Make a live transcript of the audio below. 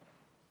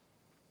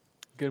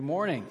Good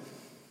morning.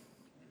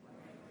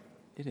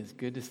 It is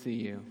good to see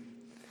you.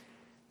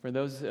 For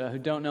those who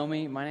don't know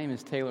me, my name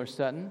is Taylor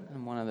Sutton.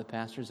 I'm one of the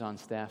pastors on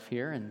staff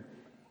here, and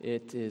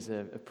it is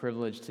a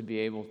privilege to be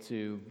able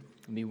to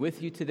be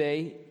with you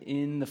today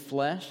in the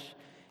flesh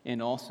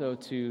and also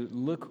to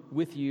look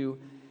with you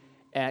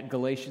at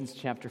Galatians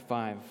chapter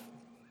 5.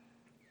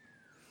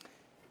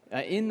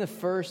 In the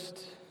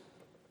first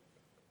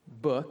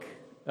book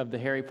of the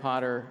Harry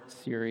Potter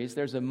series,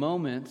 there's a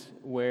moment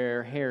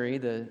where Harry,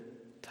 the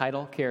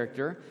title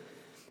character,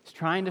 is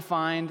trying to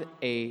find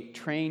a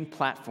train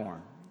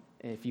platform.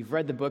 If you've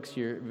read the books,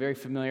 you're very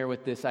familiar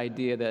with this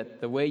idea that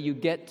the way you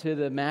get to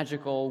the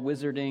magical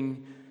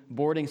wizarding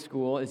boarding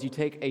school is you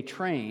take a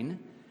train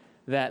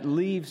that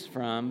leaves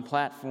from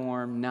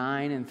platform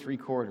 9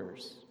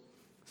 3/4.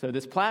 So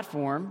this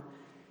platform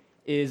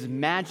is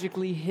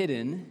magically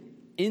hidden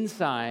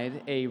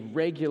inside a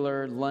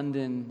regular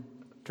London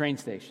train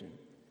station.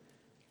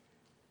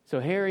 So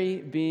Harry,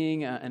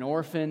 being an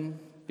orphan,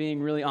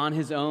 being really on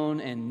his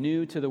own and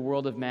new to the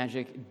world of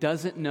magic,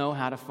 doesn't know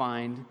how to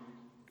find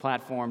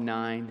platform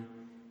 9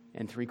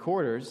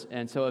 3/4.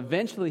 And so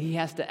eventually he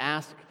has to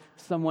ask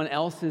someone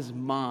else's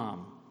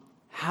mom,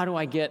 how do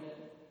I get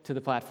to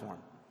the platform?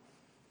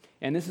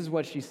 And this is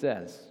what she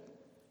says.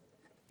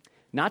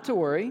 Not to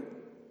worry,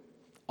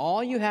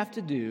 all you have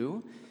to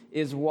do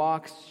is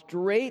walk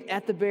straight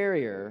at the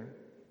barrier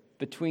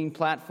between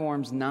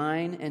platforms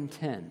 9 and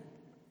 10.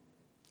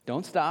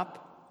 Don't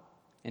stop.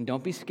 And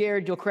don't be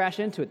scared you'll crash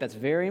into it. That's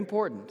very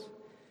important.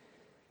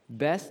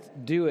 Best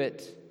do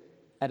it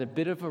at a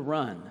bit of a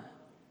run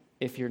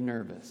if you're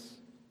nervous.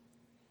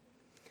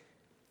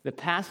 The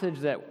passage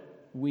that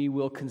we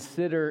will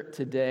consider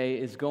today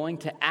is going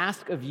to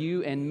ask of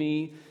you and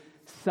me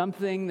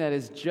something that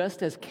is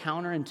just as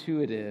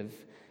counterintuitive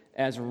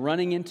as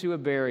running into a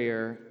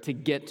barrier to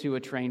get to a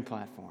train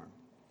platform.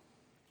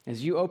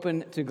 As you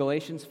open to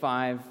Galatians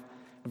 5,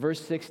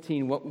 verse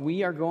 16, what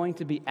we are going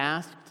to be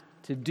asked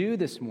to do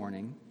this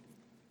morning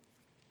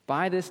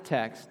by this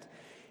text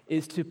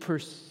is to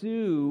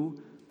pursue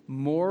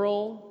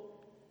moral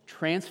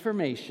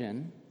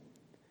transformation,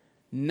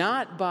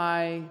 not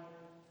by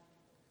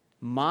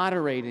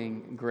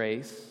moderating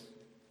grace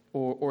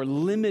or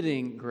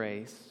limiting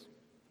grace,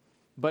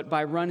 but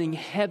by running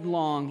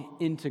headlong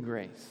into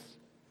grace.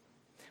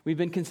 We've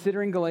been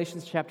considering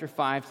Galatians chapter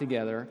 5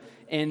 together,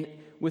 and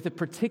with a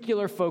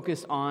particular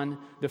focus on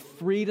the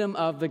freedom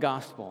of the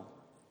gospel.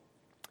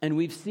 And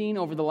we've seen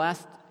over the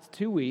last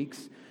 2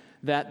 weeks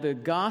that the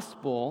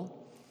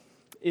gospel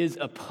is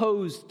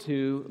opposed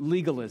to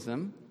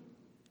legalism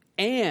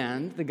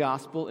and the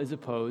gospel is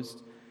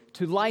opposed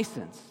to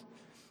license,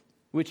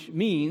 which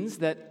means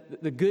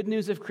that the good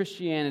news of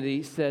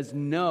Christianity says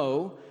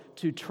no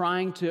to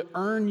trying to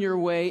earn your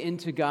way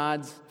into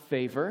God's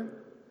favor,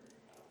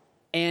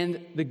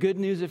 and the good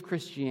news of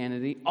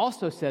Christianity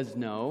also says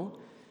no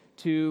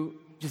to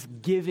just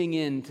giving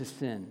in to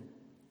sin,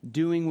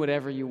 doing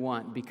whatever you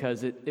want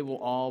because it will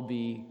all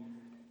be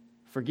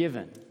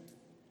forgiven.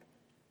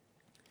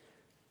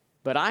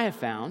 But I have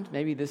found,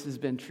 maybe this has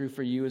been true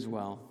for you as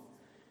well,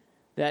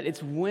 that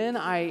it's when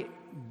I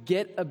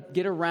get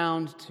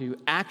around to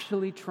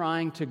actually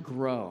trying to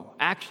grow,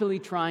 actually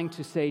trying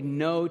to say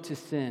no to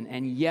sin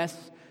and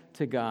yes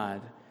to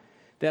God,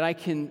 that I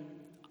can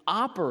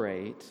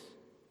operate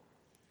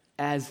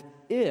as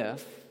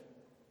if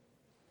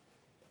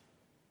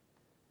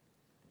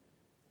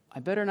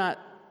I better not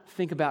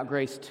think about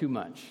grace too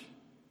much.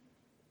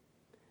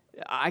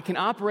 I can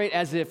operate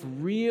as if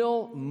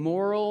real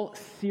moral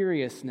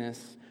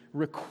seriousness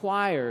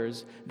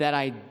requires that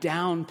I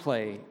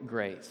downplay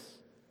grace.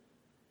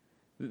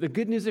 The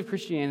good news of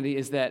Christianity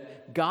is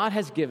that God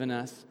has given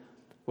us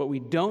what we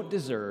don't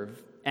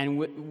deserve and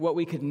what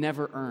we could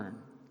never earn.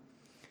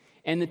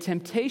 And the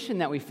temptation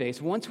that we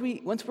face, once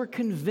we're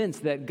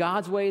convinced that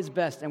God's way is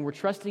best and we're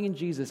trusting in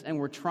Jesus and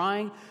we're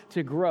trying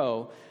to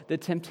grow, the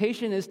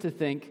temptation is to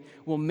think,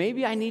 well,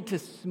 maybe I need to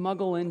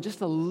smuggle in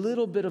just a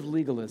little bit of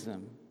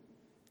legalism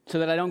so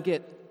that I don't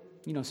get,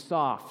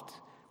 soft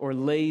or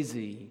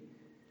lazy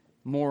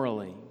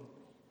morally.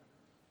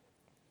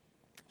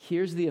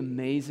 Here's the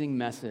amazing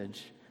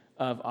message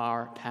of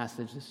our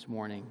passage this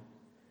morning.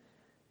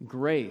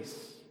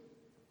 Grace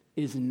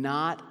is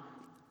not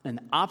an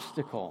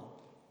obstacle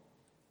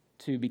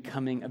to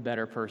becoming a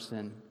better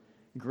person.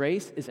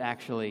 Grace is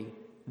actually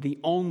the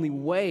only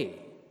way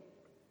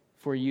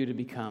for you to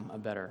become a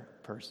better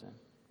person.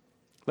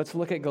 Let's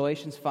look at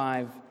Galatians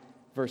 5,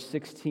 verse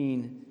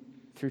 16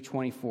 through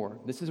 24.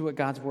 This is what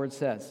God's word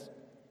says.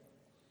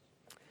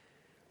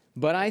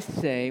 But I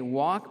say,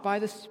 walk by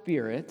the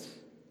Spirit,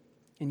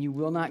 and you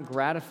will not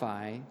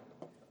gratify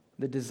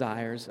the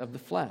desires of the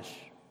flesh.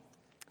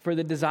 For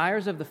the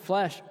desires of the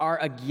flesh are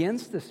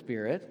against the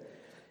Spirit,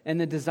 and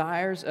the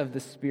desires of the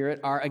Spirit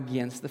are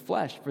against the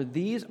flesh. For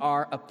these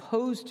are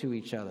opposed to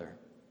each other,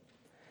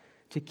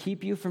 to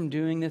keep you from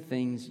doing the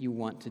things you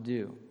want to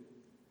do.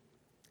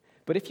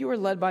 But if you are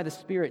led by the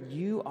Spirit,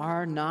 you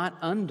are not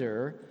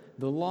under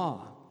the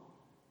law.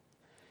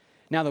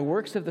 Now the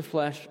works of the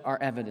flesh are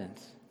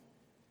evident: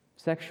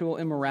 sexual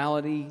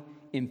immorality,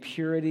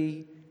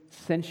 impurity,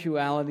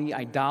 sensuality,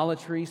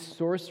 idolatry,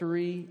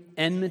 sorcery,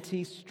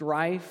 enmity,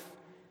 strife,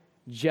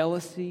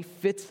 jealousy,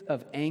 fits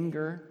of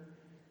anger,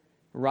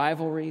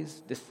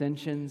 rivalries,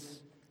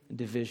 dissensions,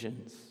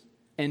 divisions,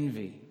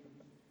 envy,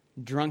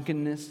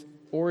 drunkenness,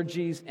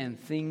 orgies, and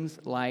things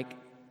like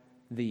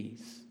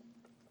these.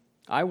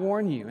 I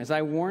warn you, as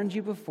I warned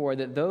you before,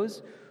 that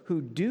those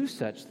who do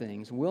such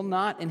things will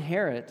not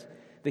inherit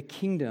the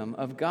kingdom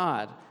of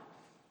God.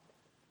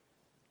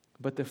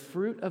 But the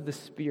fruit of the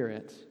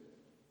Spirit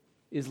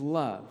is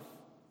love,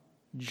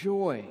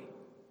 joy,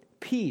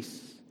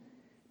 peace,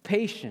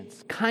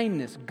 patience,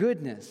 kindness,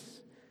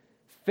 goodness,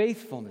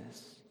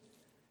 faithfulness,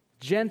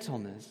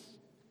 gentleness,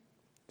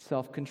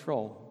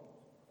 self-control.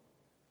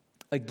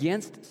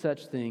 Against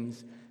such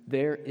things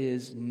there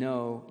is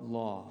no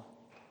law.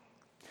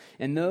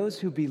 And those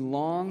who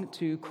belong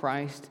to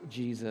Christ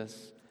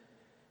Jesus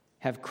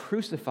have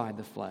crucified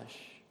the flesh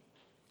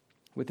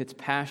with its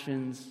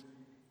passions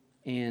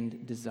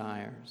and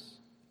desires.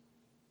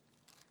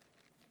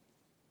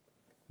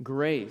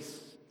 Grace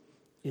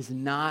is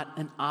not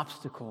an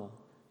obstacle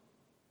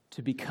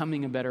to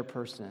becoming a better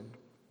person.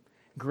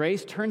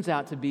 Grace turns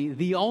out to be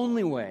the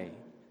only way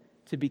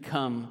to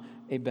become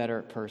a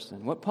better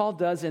person. What Paul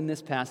does in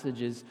this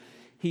passage is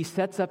he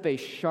sets up a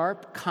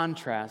sharp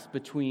contrast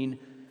between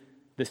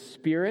the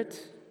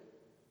Spirit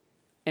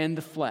and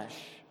the flesh.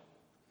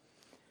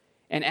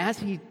 And as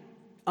he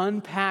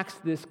unpacks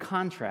this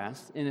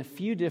contrast in a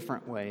few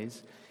different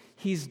ways,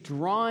 he's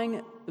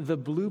drawing the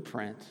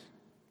blueprint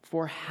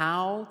for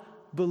how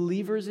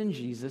believers in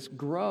Jesus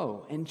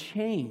grow and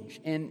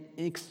change and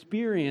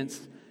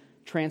experience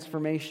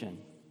transformation.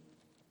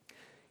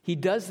 He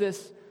does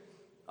this,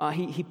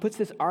 he puts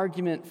this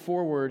argument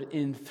forward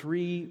in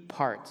three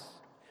parts.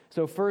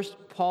 So first,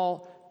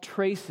 Paul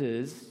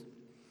traces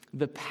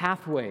the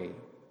pathway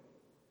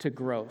to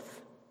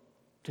growth,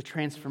 to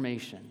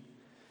transformation.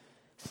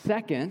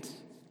 Second,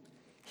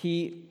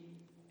 he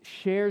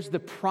shares the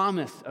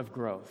promise of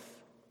growth.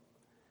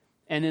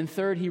 And then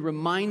third, he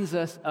reminds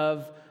us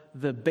of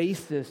the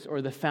basis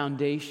or the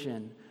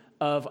foundation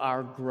of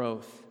our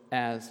growth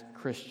as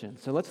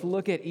Christians. So let's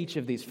look at each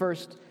of these.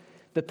 First,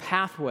 the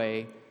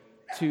pathway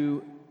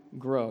to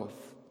growth,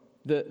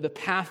 the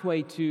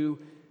pathway to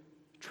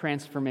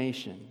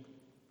transformation.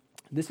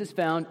 This is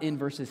found in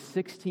verses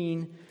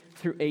 16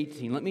 through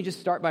 18. Let me just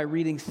start by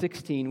reading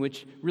 16,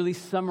 which really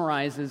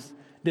summarizes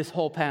this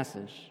whole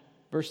passage.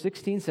 Verse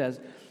 16 says,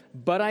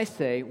 "But I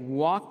say,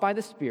 walk by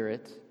the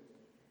Spirit,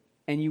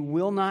 and you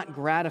will not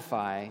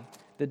gratify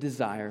the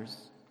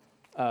desires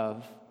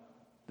of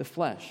the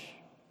flesh."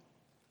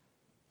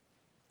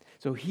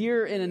 So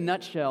here in a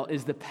nutshell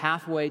is the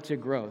pathway to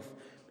growth.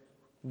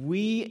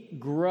 We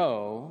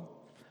grow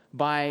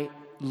by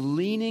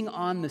leaning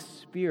on the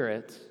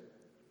Spirit,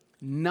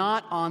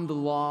 not on the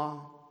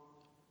law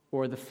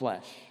or the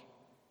flesh.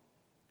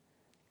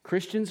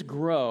 Christians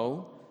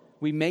grow,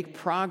 we make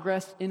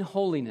progress in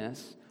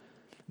holiness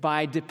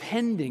by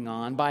depending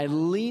on, by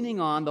leaning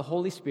on the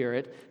Holy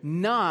Spirit,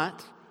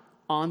 not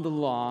on the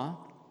law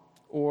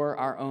or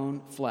our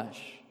own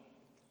flesh.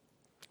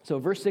 So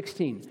verse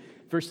 16.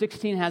 Verse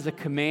 16 has a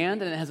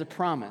command and it has a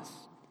promise.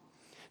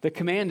 The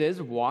command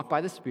is, walk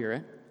by the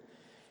Spirit.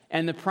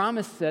 And the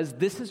promise says,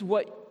 this is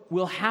what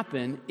will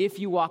happen if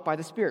you walk by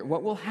the Spirit.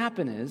 What will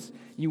happen is,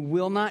 you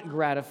will not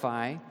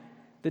gratify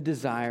the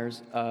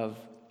desires of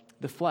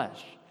the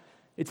flesh.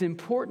 It's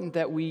important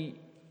that we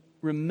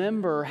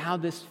remember how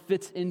this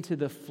fits into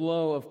the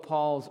flow of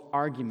Paul's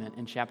argument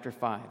in chapter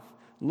 5.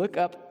 Look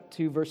up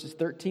to verses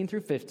 13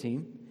 through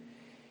 15,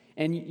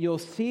 and you'll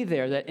see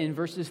there that in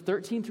verses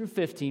 13 through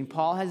 15,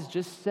 Paul has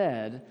just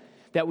said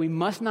that we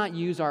must not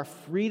use our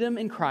freedom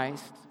in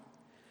Christ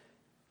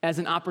as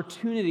an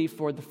opportunity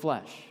for the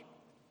flesh.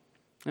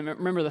 And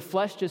remember, the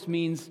flesh just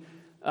means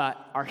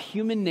our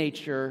human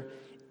nature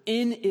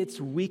in its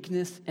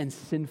weakness and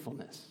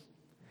sinfulness.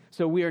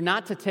 So we are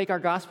not to take our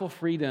gospel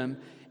freedom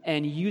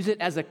and use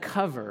it as a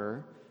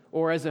cover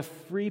or as a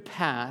free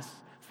pass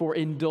for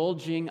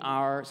indulging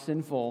our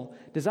sinful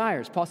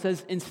desires. Paul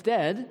says,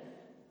 instead,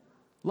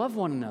 love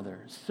one another,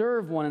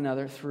 serve one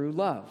another through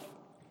love.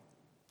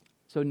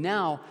 So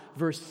now,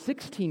 verse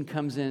 16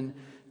 comes in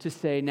to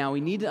say, now we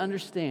need to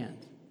understand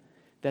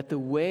that the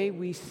way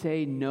we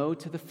say no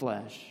to the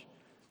flesh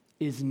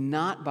is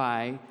not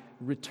by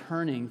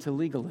returning to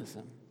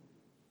legalism.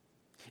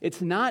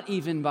 It's not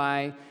even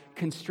by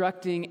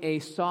constructing a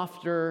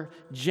softer,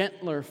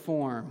 gentler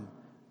form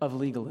of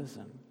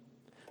legalism.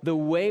 The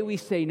way we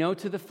say no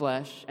to the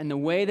flesh and the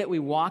way that we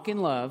walk in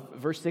love,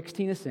 verse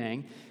 16 is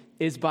saying,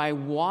 is by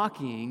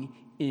walking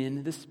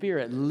in the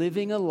Spirit,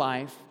 living a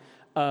life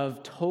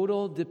of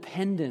total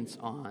dependence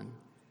on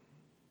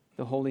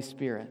the Holy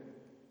Spirit.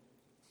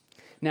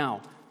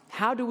 Now,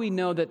 how do we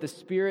know that the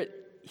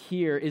Spirit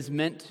here is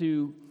meant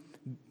to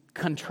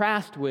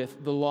contrast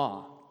with the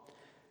law?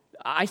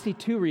 I see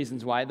two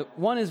reasons why.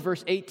 One is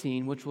verse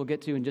 18, which we'll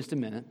get to in just a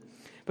minute.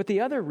 But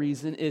the other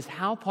reason is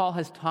how Paul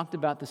has talked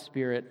about the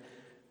Spirit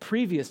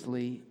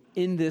previously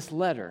in this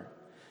letter.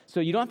 So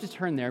you don't have to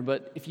turn there,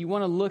 but if you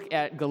want to look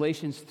at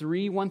Galatians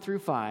 3, 1 through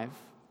 5,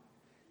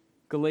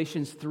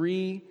 Galatians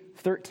 3,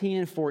 13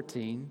 and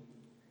 14,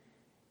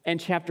 and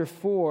chapter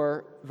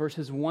 4,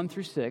 verses 1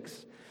 through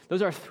 6,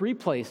 those are three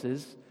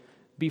places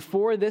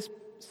before this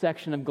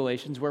section of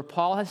Galatians where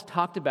Paul has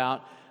talked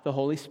about the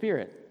Holy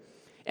Spirit.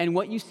 And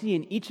what you see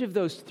in each of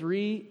those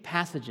three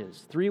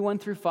passages, 3, 1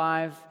 through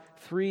 5,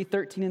 3,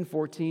 13 and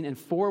 14, and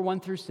 4, 1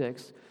 through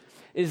 6,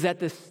 is that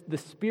the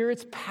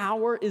Spirit's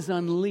power is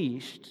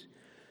unleashed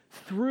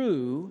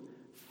through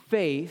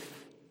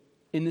faith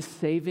in the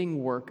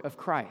saving work of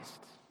Christ.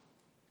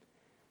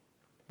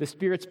 The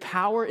Spirit's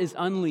power is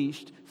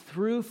unleashed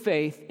through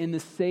faith in the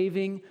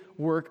saving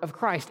work of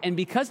Christ. And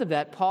because of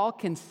that, Paul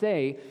can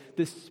say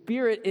the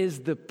Spirit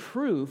is the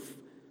proof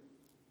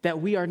that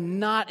we are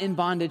not in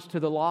bondage to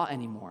the law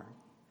anymore.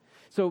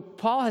 So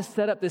Paul has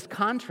set up this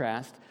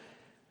contrast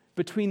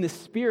between the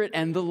Spirit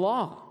and the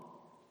law,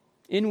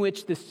 in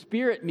which the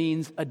Spirit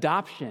means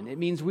adoption. It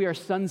means we are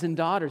sons and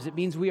daughters. It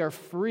means we are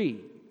free.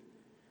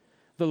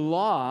 The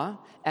law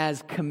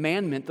as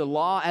commandment, the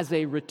law as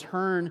a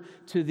return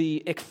to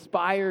the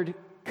expired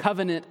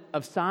covenant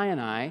of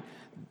Sinai,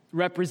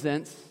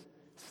 represents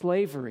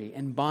slavery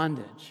and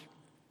bondage.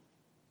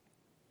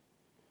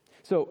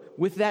 So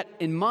with that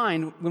in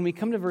mind, when we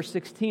come to verse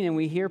 16 and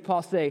we hear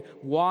Paul say,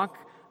 walk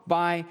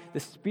by the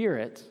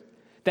Spirit,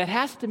 that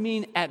has to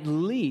mean at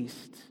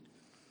least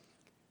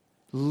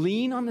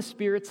lean on the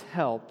Spirit's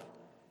help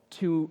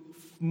to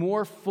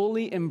more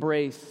fully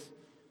embrace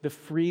the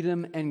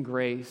freedom and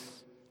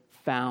grace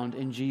found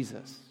in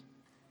Jesus.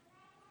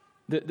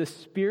 The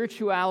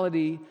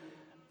spirituality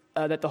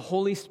that the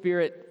Holy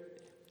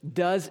Spirit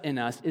does in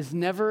us is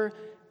never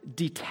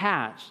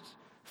detached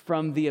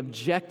from the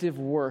objective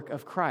work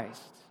of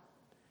Christ.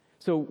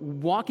 So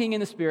walking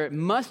in the Spirit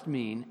must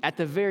mean, at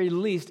the very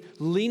least,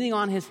 leaning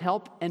on His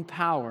help and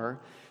power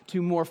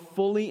to more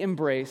fully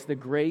embrace the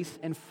grace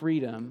and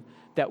freedom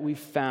that we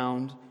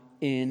found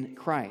in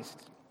Christ.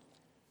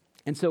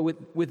 And so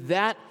with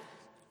that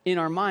in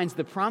our minds,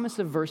 the promise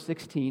of verse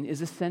 16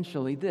 is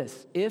essentially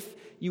this: if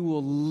you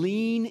will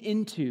lean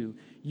into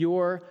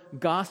your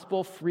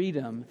gospel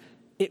freedom,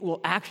 it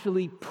will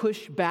actually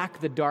push back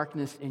the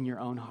darkness in your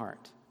own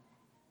heart.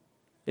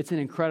 It's an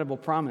incredible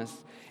promise.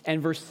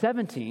 And verse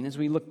 17, as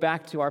we look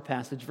back to our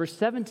passage, verse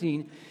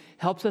 17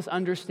 helps us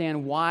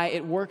understand why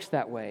it works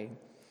that way.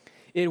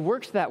 It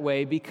works that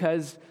way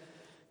because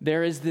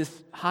there is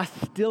this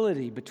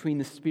hostility between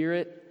the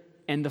Spirit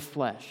and the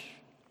flesh,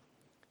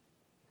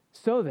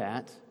 so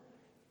that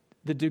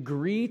the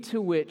degree to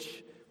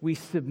which we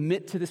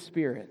submit to the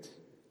Spirit,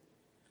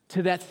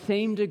 to that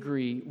same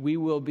degree we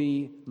will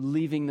be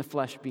leaving the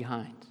flesh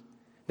behind.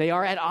 They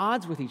are at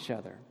odds with each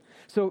other.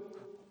 So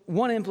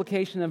one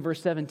implication of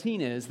verse 17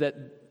 is that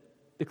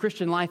the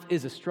Christian life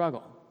is a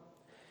struggle.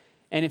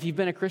 And if you've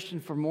been a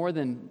Christian for more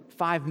than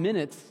 5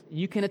 minutes,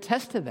 you can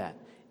attest to that.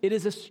 It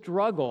is a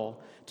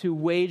struggle to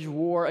wage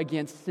war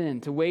against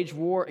sin, to wage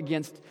war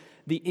against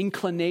the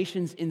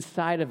inclinations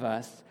inside of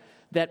us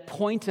that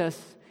point us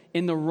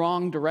in the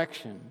wrong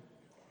direction.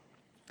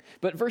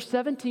 But verse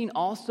 17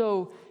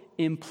 also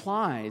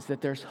implies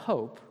that there's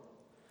hope.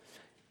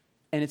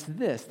 And it's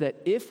this, that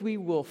if we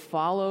will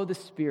follow the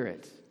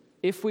Spirit,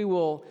 if we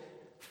will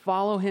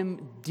follow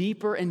Him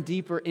deeper and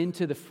deeper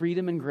into the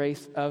freedom and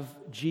grace of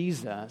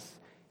Jesus,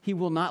 He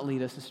will not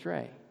lead us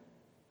astray.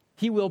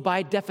 He will,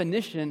 by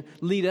definition,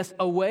 lead us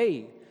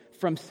away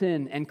from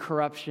sin and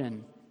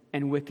corruption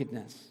and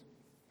wickedness.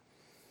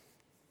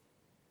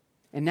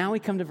 And now we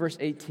come to verse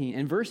 18.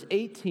 And verse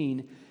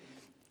 18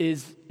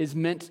 is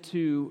meant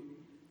to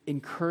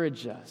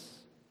encourage us.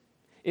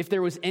 If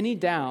there was any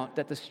doubt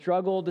that the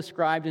struggle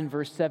described in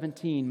verse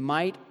 17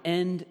 might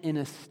end in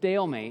a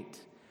stalemate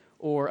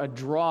or a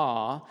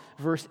draw,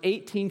 verse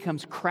 18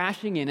 comes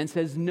crashing in and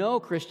says, no,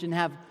 Christian,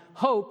 have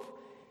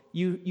hope.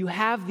 You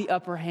have the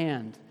upper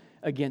hand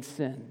against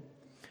sin.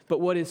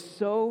 But what is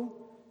so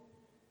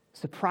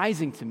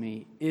surprising to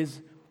me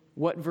is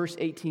what verse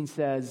 18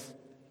 says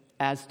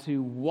as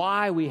to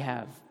why we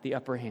have the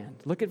upper hand.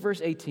 Look at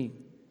verse 18.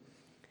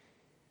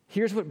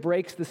 Here's what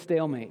breaks the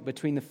stalemate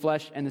between the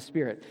flesh and the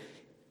Spirit.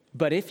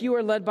 But if you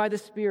are led by the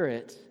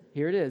Spirit,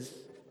 here it is,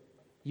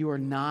 you are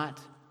not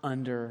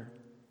under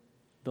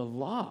the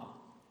law.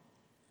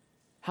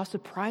 How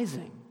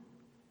surprising.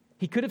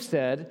 He could have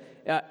said,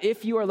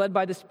 if you are led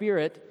by the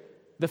Spirit,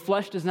 the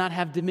flesh does not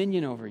have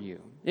dominion over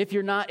you. If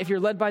you're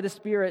led by the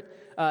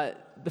Spirit,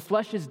 the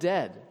flesh is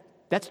dead.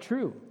 That's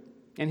true.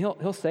 And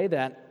he'll say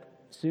that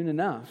soon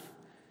enough.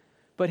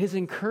 But his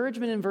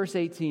encouragement in verse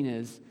 18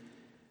 is,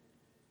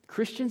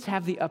 Christians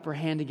have the upper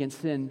hand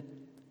against sin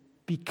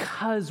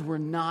because we're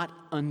not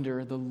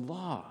under the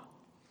law.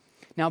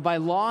 Now, by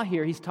law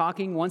here, he's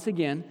talking once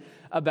again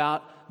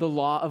about the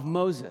law of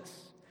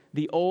Moses,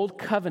 the old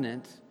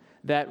covenant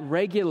that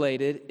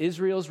regulated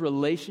Israel's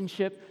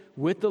relationship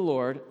with the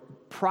Lord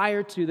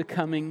prior to the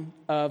coming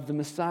of the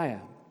Messiah.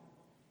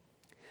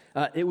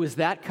 It was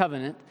that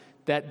covenant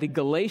that the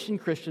Galatian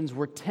Christians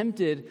were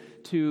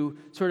tempted to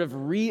sort of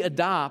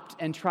re-adopt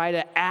and try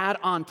to add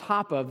on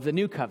top of the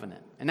new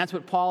covenant. And that's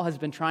what Paul has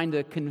been trying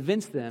to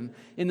convince them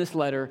in this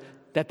letter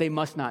that they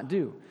must not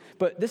do.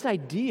 But this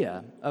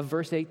idea of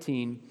verse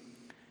 18,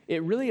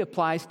 it really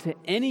applies to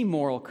any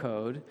moral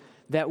code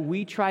that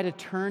we try to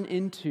turn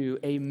into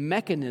a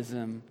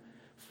mechanism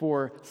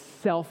for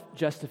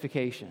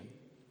self-justification.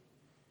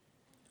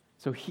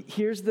 So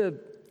here's the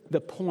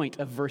point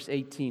of verse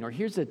 18, or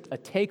here's a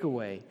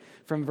takeaway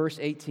from verse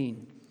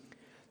 18.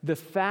 The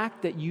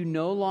fact that you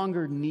no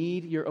longer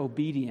need your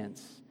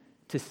obedience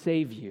to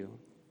save you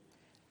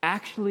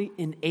actually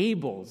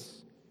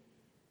enables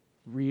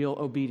real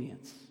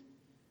obedience.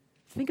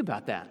 Think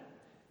about that.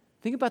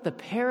 Think about the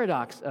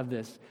paradox of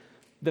this.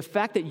 The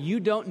fact that you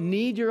don't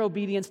need your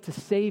obedience to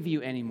save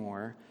you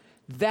anymore,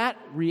 that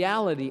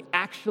reality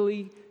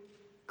actually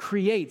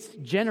creates,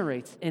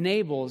 generates,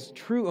 enables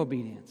true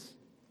obedience.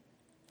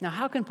 Now,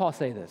 how can Paul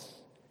say this?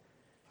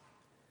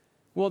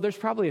 Well, there's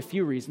probably a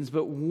few reasons,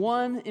 but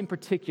one in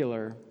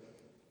particular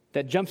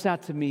that jumps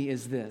out to me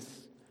is this.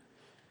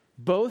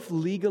 Both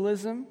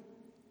legalism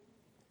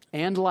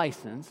and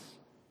license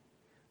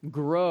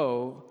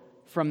grow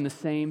from the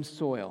same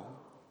soil.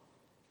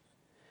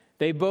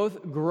 They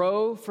both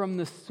grow from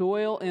the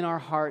soil in our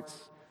hearts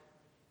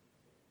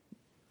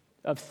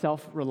of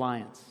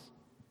self-reliance.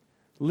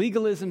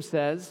 Legalism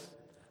says,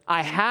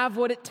 I have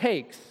what it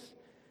takes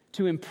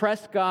to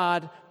impress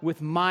God with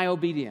my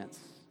obedience.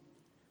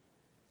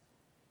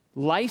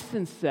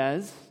 License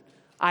says,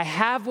 I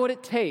have what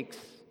it takes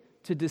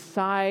to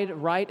decide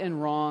right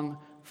and wrong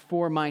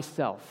for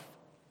myself.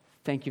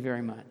 Thank you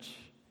very much.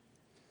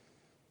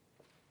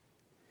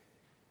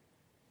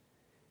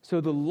 So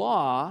the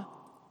law,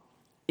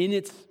 in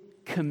its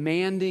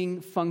commanding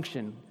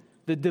function,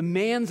 the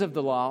demands of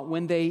the law,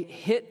 when they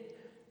hit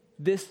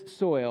this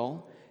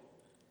soil,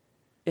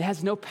 it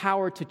has no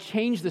power to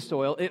change the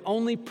soil. It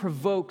only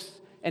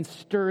provokes and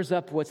stirs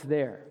up what's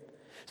there.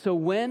 So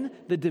when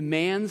the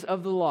demands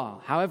of the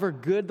law, however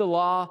good the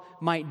law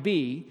might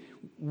be,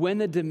 when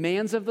the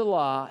demands of the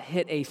law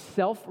hit a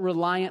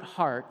self-reliant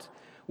heart,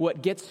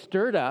 what gets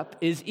stirred up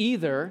is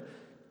either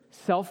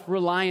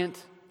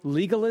self-reliant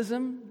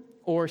legalism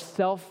or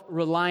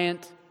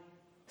self-reliant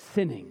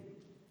sinning.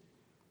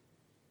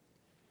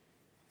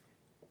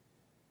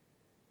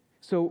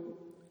 So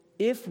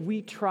if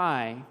we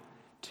try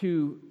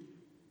to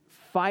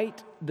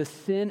fight the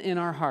sin in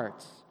our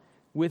hearts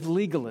with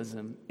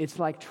legalism, it's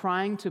like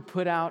trying to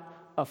put out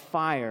a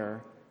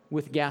fire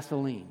with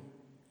gasoline.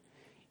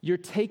 You're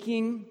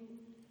taking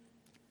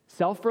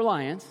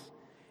self-reliance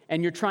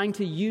and you're trying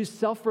to use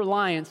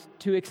self-reliance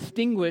to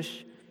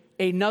extinguish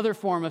another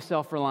form of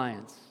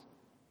self-reliance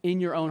in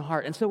your own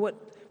heart. And so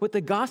what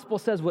the gospel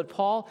says, what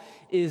Paul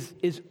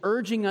is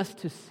urging us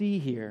to see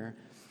here,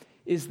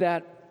 is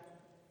that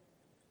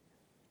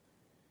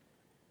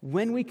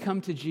when we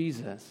come to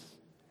Jesus,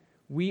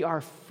 we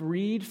are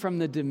freed from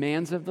the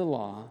demands of the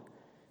law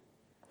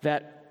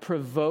that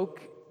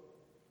provoke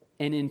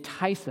and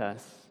entice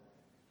us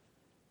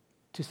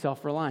to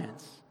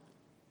self-reliance.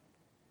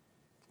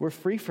 We're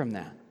free from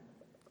that.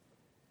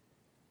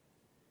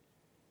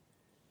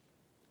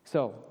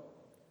 So,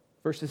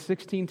 verses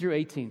 16 through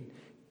 18,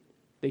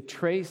 they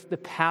trace the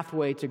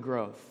pathway to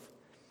growth.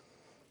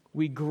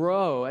 We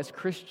grow as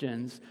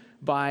Christians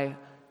by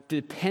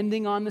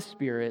depending on the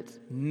Spirit,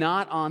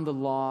 not on the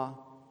law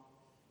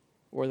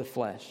or the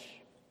flesh.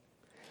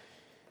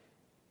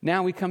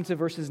 Now we come to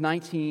verses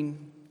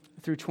 19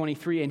 through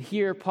 23, and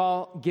here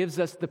Paul gives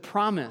us the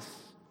promise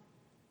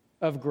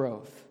of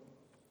growth.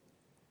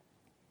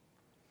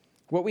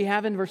 What we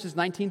have in verses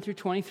 19 through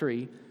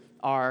 23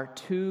 are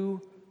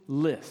two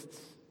lists: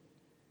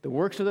 the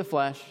works of the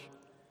flesh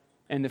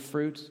and the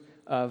fruits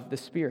of the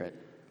Spirit.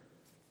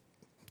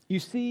 You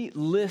see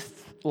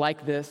lists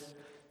like this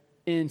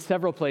in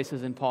several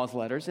places in Paul's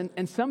letters,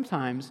 and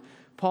sometimes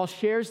Paul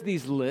shares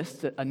these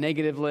lists, a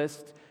negative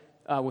list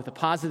with a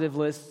positive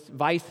list,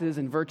 vices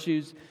and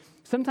virtues.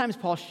 Sometimes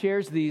Paul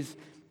shares these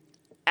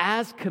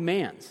as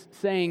commands,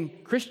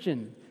 saying,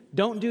 Christian,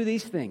 don't do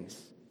these things.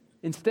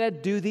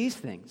 Instead, do these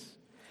things.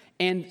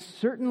 And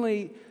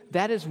certainly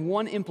that is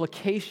one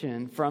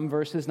implication from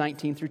verses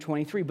 19 through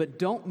 23. But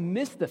don't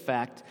miss the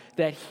fact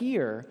that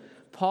here,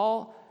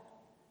 Paul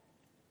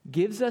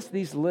gives us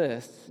these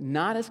lists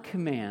not as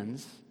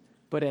commands,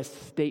 but as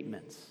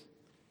statements.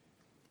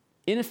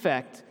 In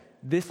effect,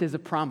 this is a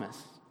promise.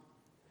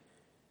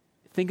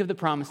 Think of the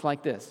promise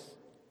like this.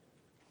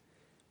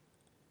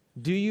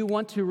 Do you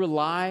want to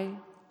rely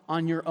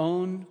on your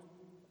own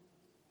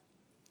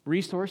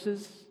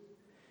resources?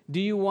 Do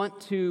you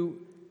want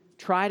to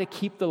try to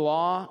keep the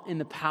law in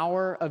the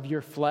power of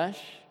your flesh?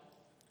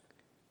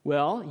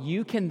 Well,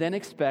 you can then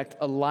expect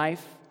a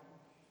life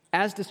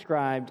as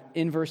described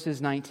in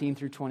verses 19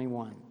 through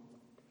 21.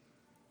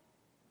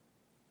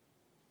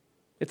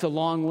 It's a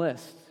long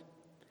list.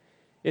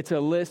 It's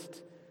a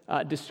list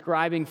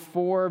describing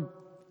 4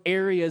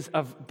 areas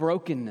of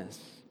brokenness: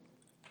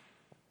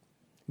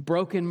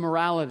 broken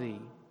morality,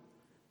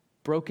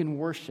 broken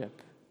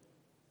worship,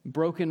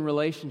 broken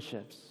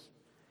relationships,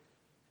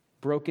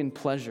 broken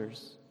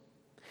pleasures.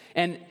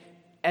 And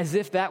as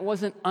if that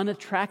wasn't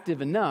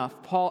unattractive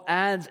enough, Paul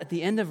adds at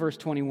the end of verse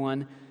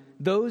 21,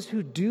 those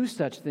who do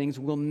such things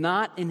will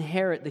not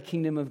inherit the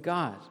kingdom of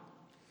God.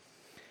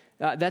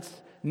 That's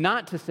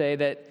not to say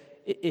that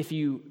if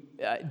you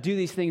do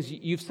these things,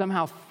 you've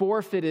somehow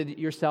forfeited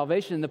your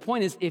salvation. The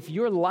point is, if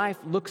your life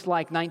looks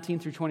like 19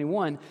 through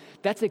 21,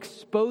 that's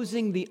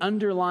exposing the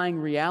underlying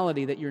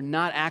reality that you're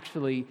not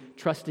actually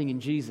trusting in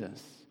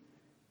Jesus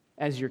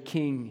as your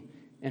King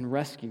and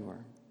rescuer.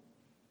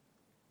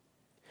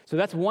 So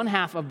that's one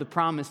half of the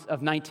promise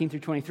of 19 through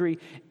 23.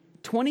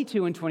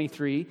 22 and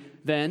 23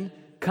 then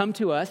come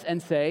to us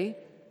and say,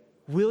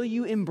 will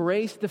you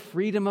embrace the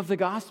freedom of the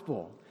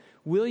gospel?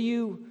 Will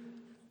you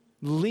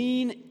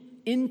lean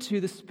into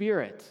the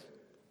Spirit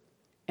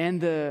and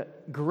the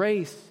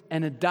grace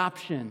and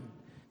adoption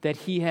that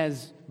He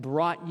has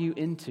brought you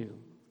into?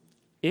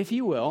 If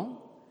you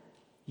will,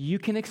 you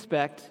can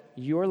expect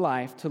your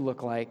life to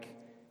look like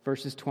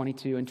verses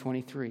 22 and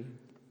 23.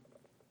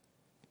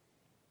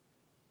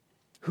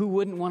 Who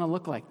wouldn't want to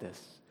look like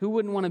this? Who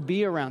wouldn't want to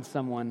be around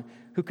someone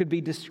who could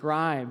be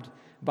described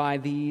by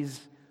these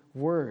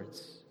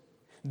words?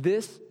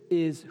 This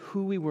is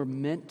who we were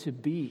meant to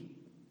be.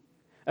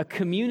 A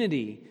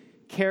community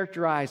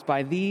characterized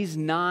by these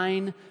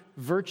 9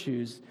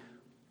 virtues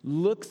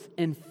looks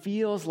and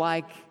feels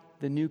like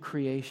the new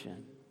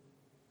creation.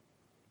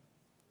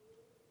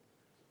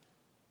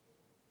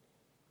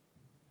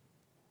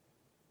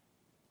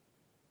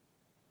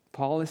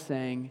 Paul is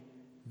saying,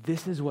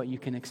 this is what you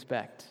can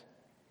expect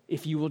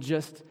if you will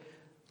just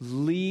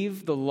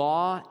leave the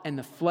law and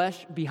the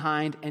flesh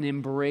behind and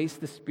embrace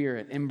the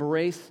Spirit,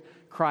 embrace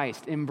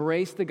Christ,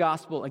 embrace the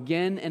gospel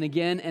again and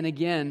again and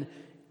again.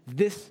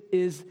 This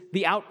is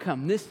the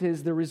outcome. This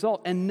is the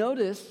result. And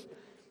notice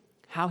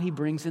how he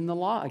brings in the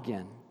law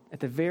again at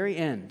the very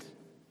end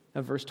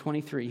of verse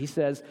 23. He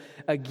says,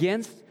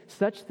 against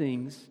such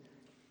things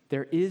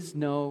there is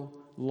no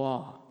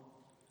law.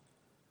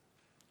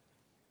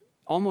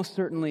 Almost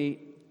certainly,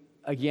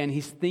 again,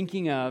 he's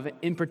thinking of,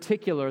 in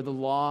particular, the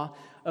law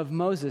of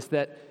Moses,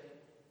 that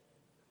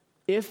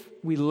if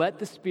we let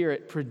the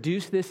Spirit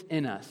produce this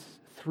in us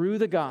through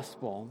the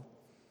gospel,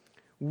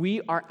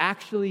 we are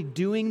actually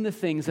doing the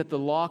things that the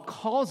law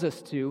calls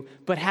us to,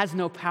 but has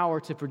no power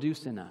to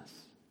produce in us.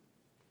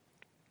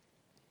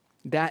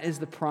 That is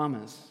the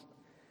promise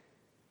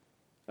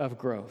of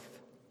growth,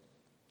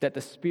 that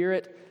the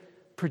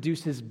Spirit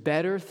produces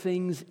better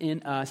things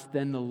in us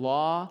than the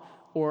law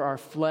or our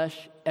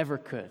flesh ever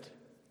could.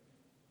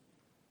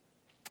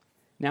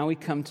 Now we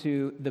come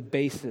to the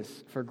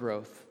basis for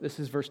growth. This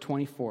is verse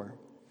 24.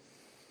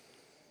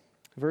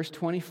 Verse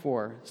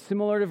 24,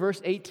 similar to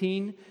verse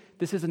 18,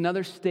 this is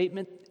another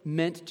statement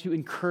meant to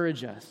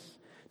encourage us,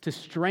 to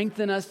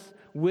strengthen us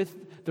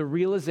with the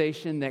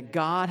realization that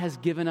God has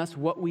given us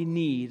what we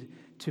need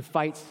to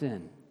fight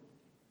sin.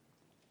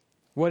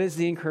 What is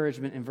the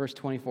encouragement in verse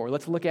 24?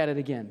 Let's look at it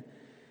again.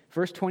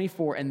 Verse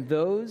 24, and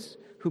those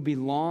who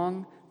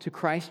belong to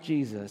Christ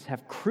Jesus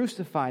have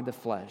crucified the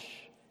flesh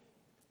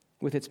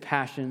with its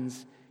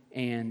passions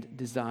and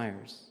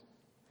desires.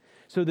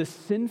 So the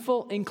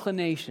sinful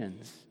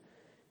inclinations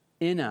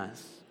in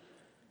us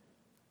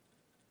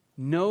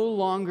no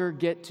longer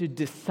get to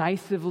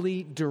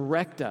decisively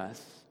direct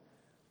us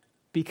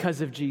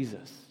because of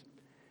Jesus.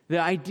 The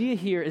idea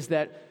here is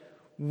that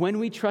when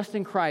we trust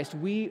in Christ,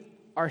 we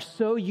are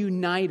so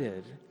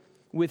united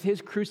with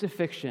His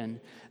crucifixion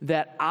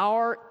that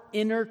our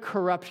inner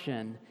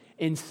corruption,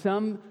 in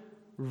some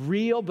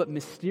real but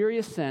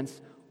mysterious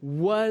sense,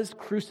 was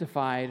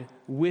crucified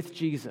with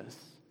Jesus.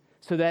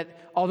 So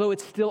that although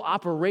it's still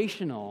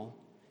operational,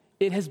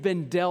 it has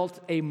been dealt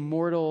a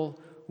mortal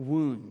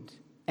wound,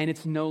 and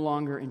it's no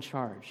longer in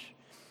charge.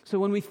 So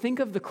when we think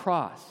of the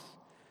cross,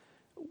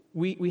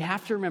 we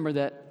have to remember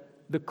that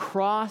the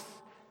cross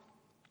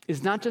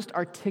is not just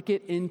our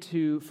ticket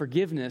into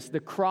forgiveness. The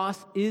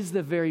cross is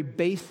the very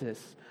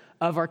basis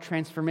of our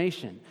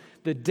transformation.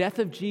 The death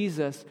of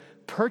Jesus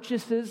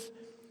purchases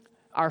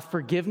our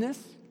forgiveness,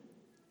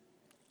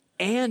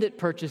 and it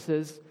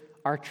purchases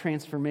our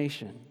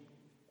transformation.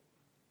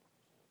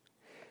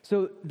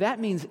 So that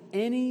means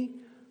any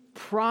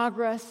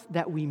progress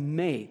that we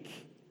make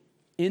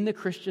in the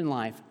Christian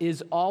life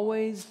is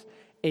always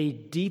a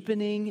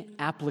deepening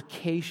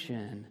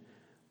application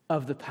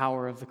of the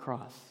power of the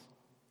cross.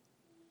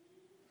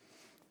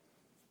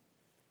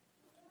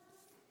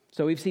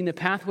 So we've seen the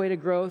pathway to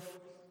growth,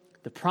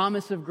 the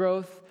promise of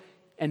growth,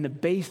 and the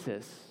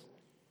basis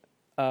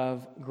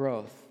of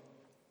growth.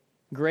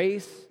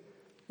 Grace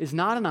is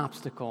not an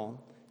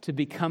obstacle to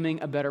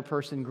becoming a better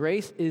person.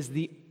 Grace is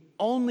the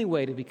only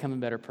way to become a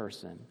better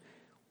person.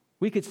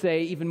 We could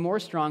say even more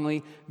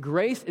strongly,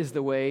 grace is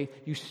the way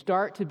you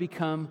start to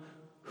become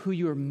who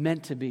you are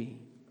meant to be.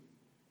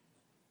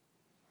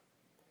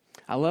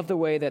 I love the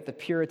way that the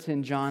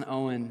Puritan John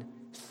Owen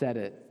said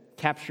it,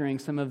 capturing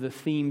some of the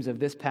themes of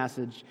this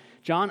passage.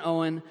 John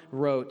Owen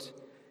wrote,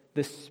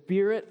 "The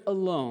Spirit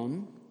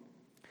alone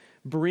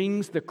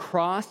brings the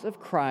cross of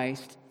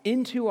Christ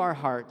into our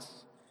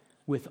hearts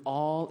with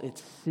all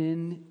its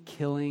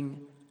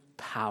sin-killing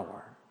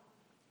power."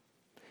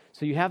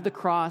 So you have the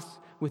cross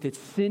with its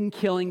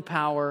sin-killing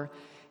power,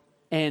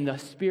 and the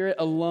Spirit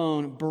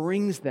alone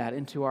brings that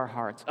into our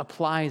hearts,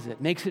 applies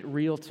it, makes it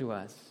real to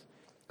us,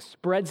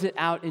 spreads it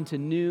out into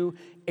new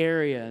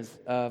areas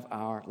of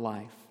our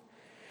life.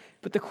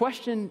 But the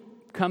question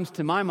comes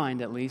to my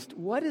mind, at least,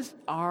 what is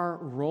our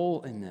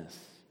role in this?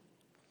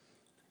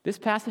 This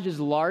passage is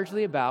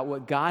largely about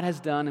what God has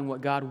done and what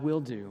God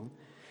will do,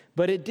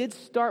 but it did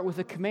start with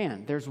a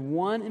command. There's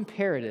one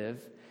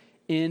imperative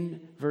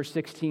in verse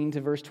 16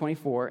 to verse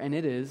 24, and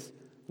it is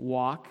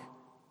walk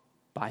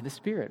by the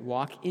Spirit,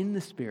 walk in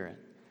the Spirit.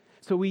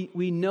 So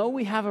we know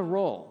we have a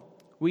role.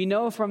 We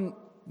know from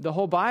the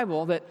whole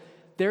Bible that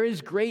there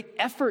is great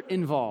effort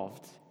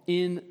involved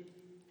in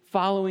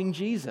following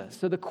Jesus.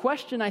 So the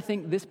question I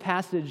think this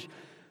passage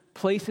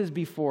places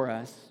before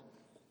us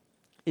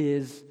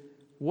is,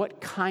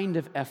 what kind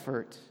of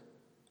effort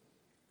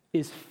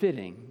is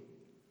fitting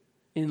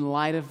in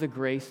light of the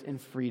grace and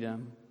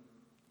freedom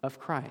of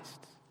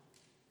Christ?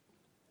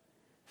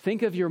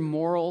 Think of your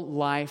moral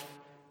life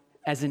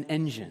as an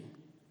engine.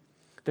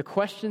 The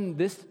question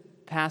this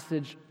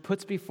passage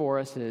puts before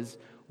us is,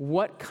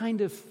 what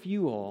kind of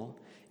fuel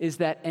is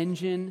that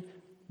engine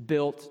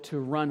built to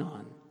run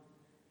on?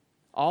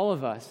 All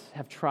of us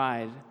have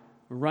tried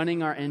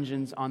running our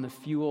engines on the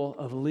fuel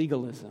of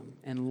legalism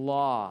and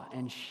law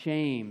and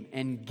shame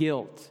and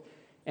guilt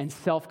and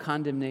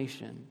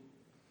self-condemnation.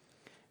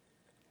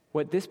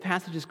 What this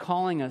passage is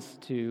calling us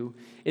to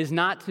is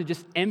not to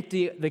just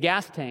empty the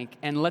gas tank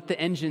and let the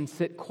engine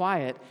sit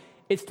quiet.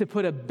 It's to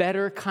put a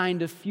better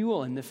kind of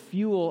fuel in, the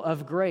fuel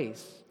of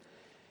grace.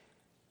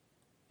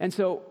 And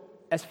so,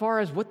 as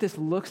far as what this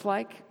looks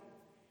like,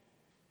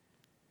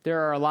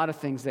 there are a lot of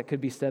things that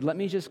could be said. Let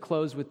me just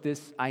close with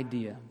this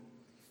idea.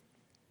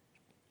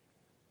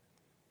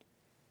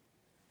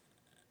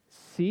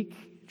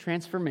 Seek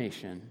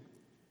transformation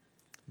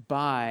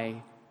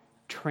by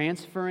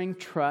transferring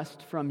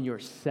trust from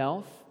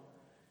yourself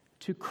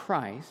to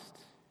Christ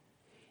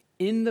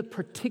in the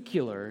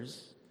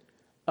particulars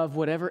of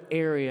whatever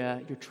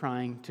area you're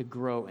trying to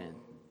grow in.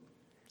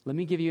 Let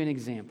me give you an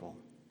example.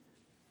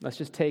 Let's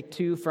just take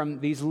two from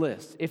these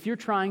lists. If you're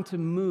trying to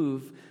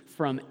move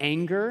from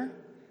anger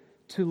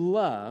to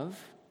love,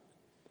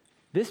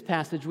 this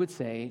passage would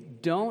say,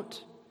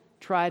 don't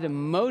try to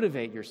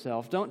motivate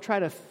yourself. Don't try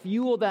to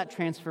fuel that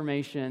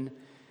transformation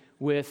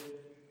with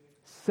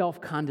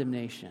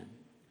self-condemnation.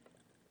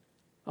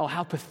 Oh,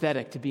 how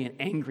pathetic to be an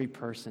angry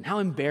person. How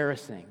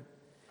embarrassing.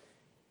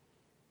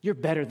 You're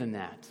better than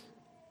that.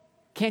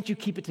 Can't you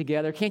keep it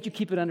together? Can't you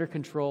keep it under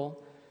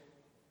control?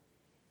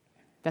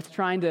 That's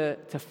trying to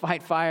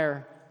fight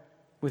fire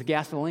with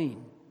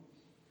gasoline.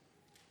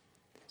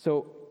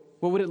 So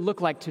what would it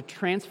look like to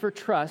transfer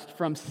trust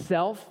from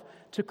self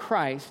to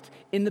Christ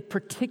in the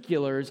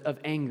particulars of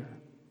anger?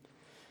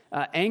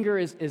 Anger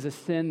is a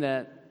sin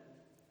that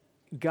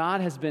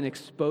God has been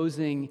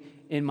exposing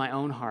in my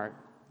own heart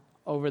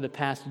over the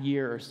past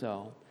year or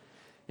so.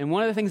 And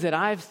one of the things that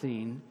I've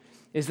seen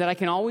is that I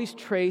can always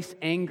trace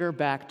anger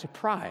back to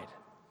pride.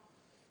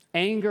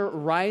 Anger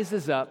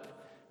rises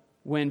up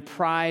when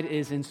pride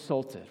is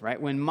insulted,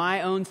 right? When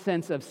my own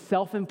sense of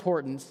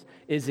self-importance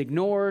is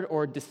ignored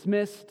or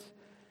dismissed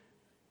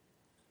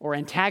or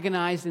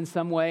antagonized in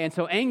some way. And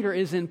so anger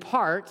is in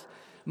part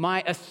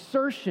my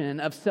assertion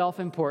of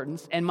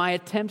self-importance and my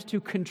attempt to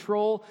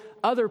control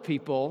other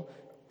people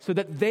so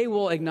that they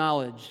will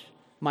acknowledge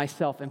my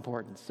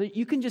self-importance. So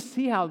you can just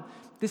see how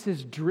this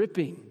is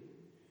dripping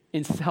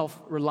in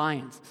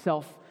self-reliance,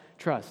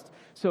 self-trust.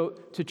 So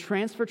to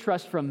transfer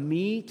trust from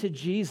me to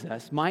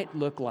Jesus might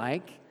look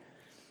like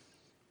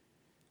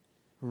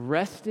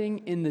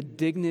resting in the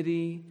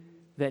dignity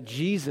that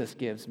Jesus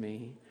gives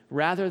me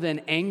rather than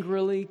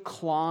angrily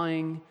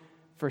clawing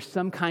for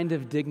some kind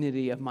of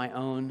dignity of my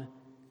own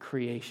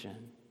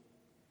creation.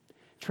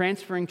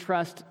 Transferring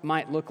trust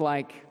might look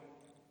like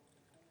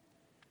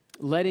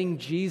letting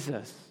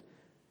Jesus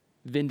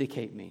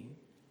vindicate me,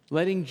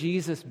 letting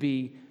Jesus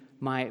be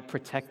my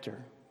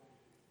protector.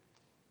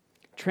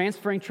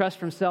 Transferring trust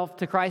from self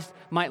to Christ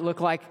might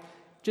look like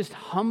just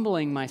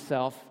humbling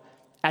myself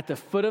at the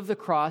foot of the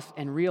cross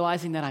and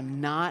realizing that I'm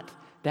not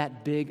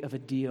that big of a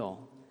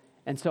deal.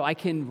 And so I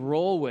can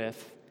roll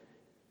with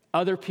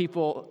other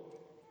people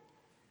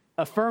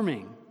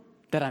affirming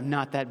that I'm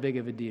not that big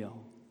of a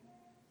deal.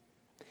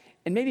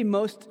 And maybe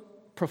most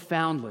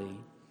profoundly,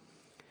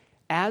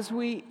 as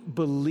we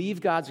believe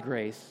God's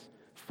grace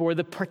for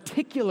the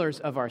particulars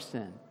of our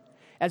sin,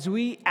 as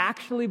we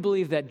actually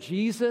believe that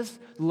Jesus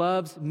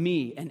loves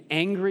me, an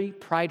angry,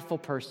 prideful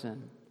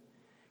person,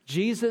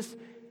 Jesus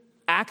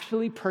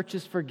actually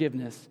purchased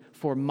forgiveness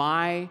for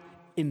my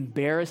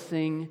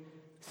embarrassing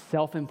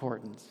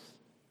self-importance.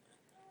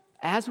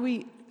 As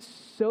we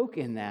soak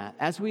in that,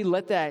 as we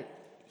let that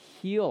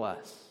heal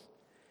us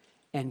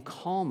and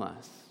calm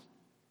us,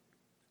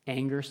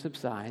 anger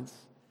subsides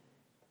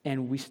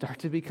and we start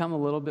to become a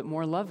little bit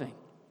more loving.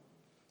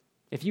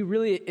 If you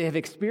really have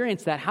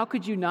experienced that, how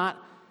could you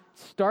not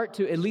start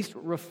to at least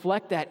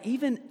reflect that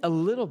even a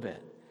little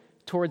bit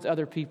towards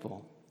other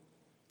people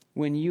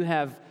when you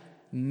have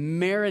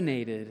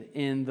marinated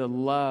in the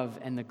love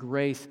and the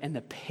grace and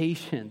the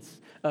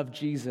patience of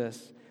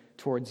Jesus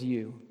towards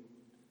you.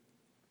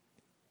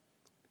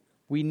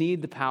 We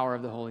need the power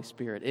of the Holy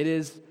Spirit. It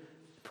is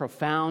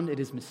profound. It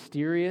is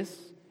mysterious.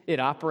 It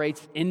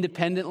operates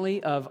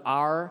independently of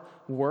our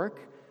work.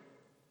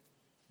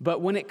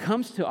 But when it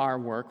comes to our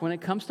work, when it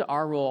comes to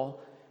our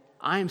role,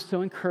 I am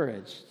so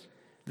encouraged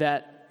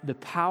that the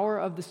power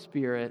of the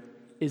Spirit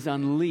is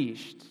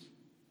unleashed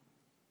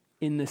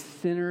in the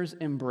sinner's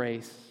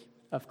embrace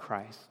of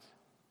Christ.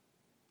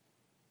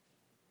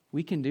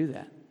 We can do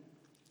that.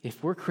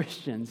 If we're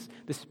Christians,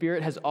 the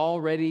Spirit has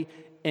already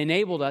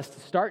enabled us to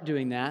start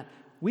doing that.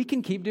 We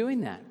can keep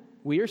doing that.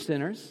 We are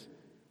sinners.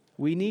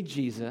 We need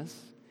Jesus.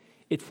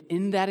 It's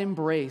in that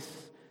embrace,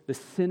 the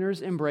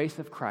sinner's embrace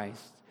of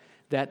Christ,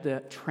 that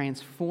the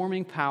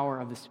transforming power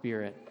of the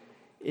Spirit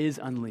is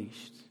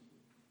unleashed.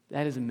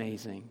 That is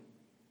amazing.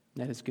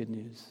 That is good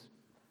news.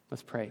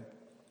 Let's pray.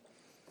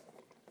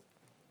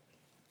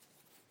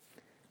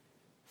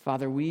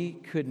 Father, we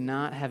could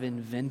not have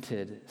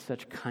invented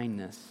such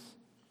kindness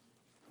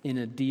in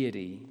a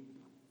deity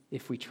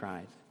if we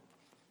tried.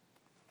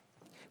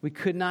 We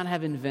could not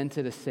have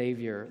invented a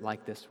Savior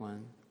like this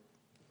one.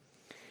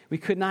 We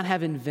could not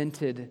have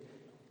invented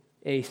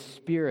a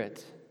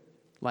Spirit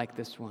like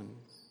this one.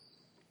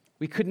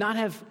 We could not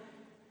have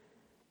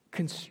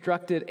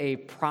constructed a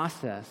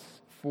process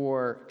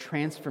for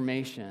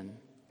transformation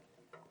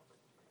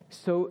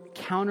so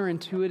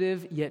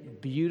counterintuitive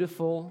yet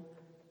beautiful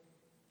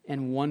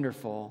and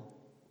wonderful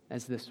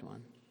as this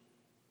one.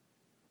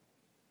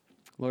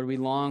 Lord, we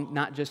long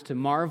not just to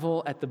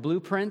marvel at the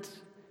blueprint,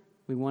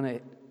 we want to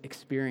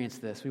experience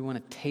this. We want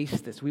to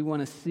taste this. We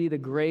want to see the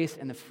grace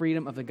and the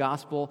freedom of the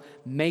gospel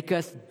make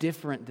us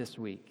different this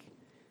week.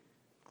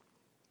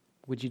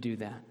 Would you do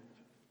that?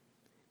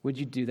 Would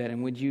you do that?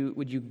 And would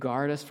you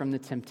guard us from the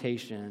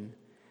temptation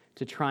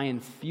to try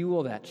and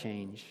fuel that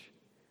change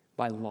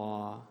by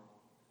law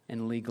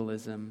and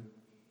legalism,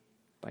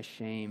 by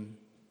shame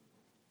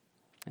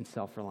and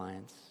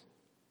self-reliance?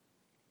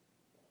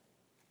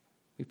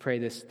 We pray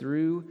this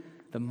through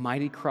the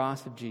mighty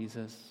cross of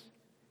Jesus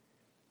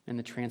and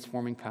the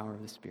transforming power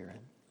of the Spirit.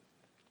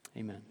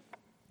 Amen.